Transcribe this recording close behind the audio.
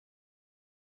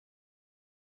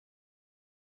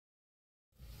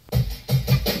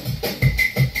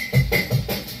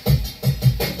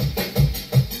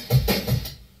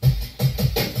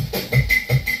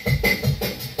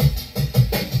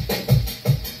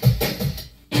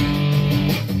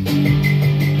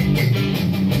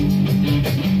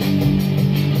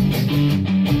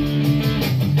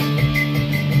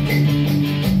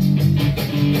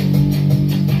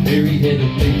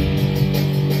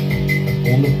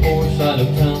poor side of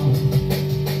town,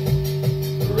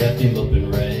 wrapped him up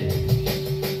in rags.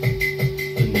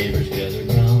 The neighbors gathered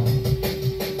round.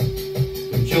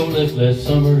 When Joe left last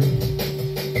summer,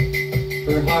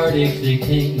 her heartaches they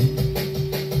came,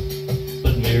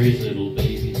 but Mary's little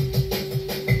baby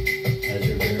has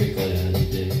her very glad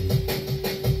day.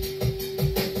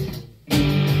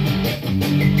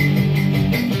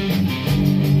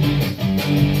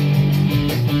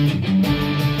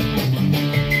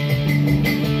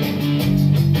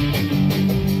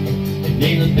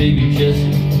 Named the baby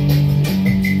Jesse,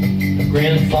 her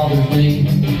grandfather's name,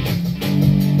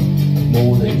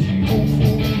 more than she hoped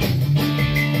for,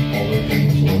 all her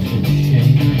dreams lost in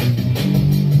shame.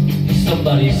 He's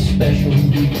somebody special,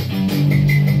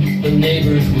 the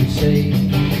neighbors would say,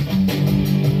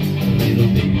 little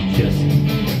baby Jesse,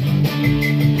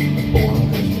 born on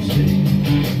Christmas Day.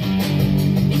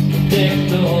 Deck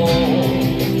the hall,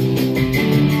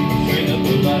 bring up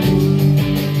the lights,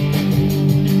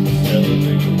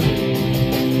 celebrate the way.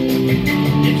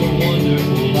 It's a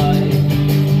wonderful life.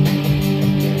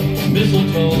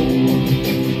 Mistle-toe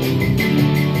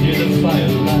near the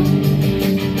firelight.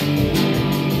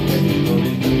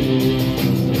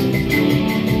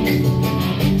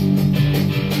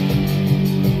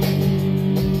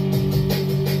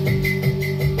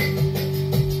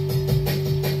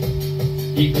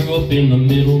 He grew up in the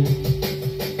middle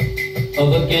of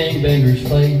a gangbanger's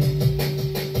fight,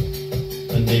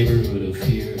 a neighborhood of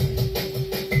fear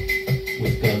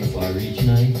with gunfire each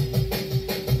night.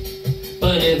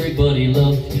 But everybody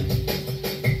loved him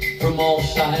from all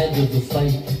sides of the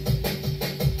fight.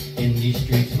 In these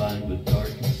streets lined with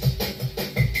darkness,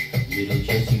 little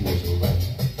Jesse was a light.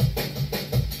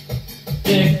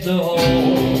 Deck the hall,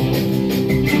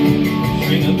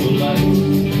 string up the lights,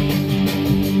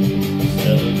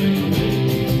 celebrate the day.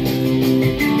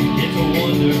 It's a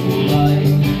wonderful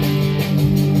life.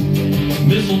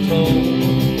 Mistle-toe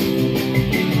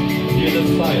near the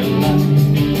firelight.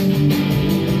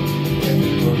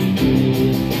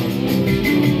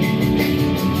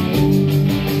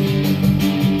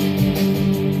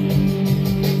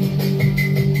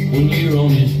 One year on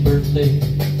his birthday,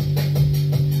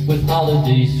 with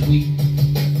holidays sweet,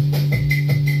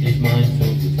 his mind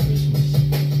filled with Christmas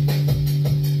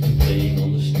and playing on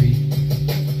the street.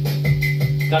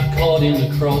 Got caught in the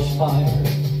crossfire,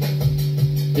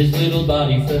 his little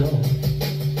body fell.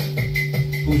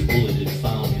 Whose bullet had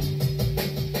found him,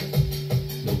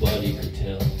 nobody could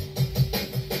tell.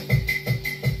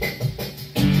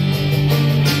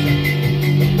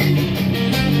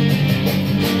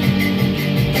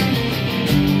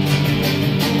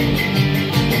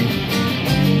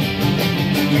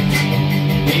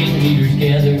 Gang leaders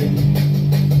gathered,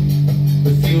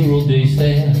 the funeral day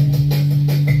sad,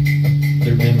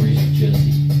 their memories of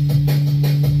Jesse,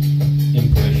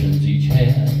 impressions each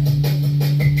had.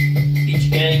 Each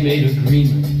gang made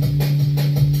agreement,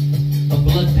 a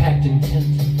blood pact and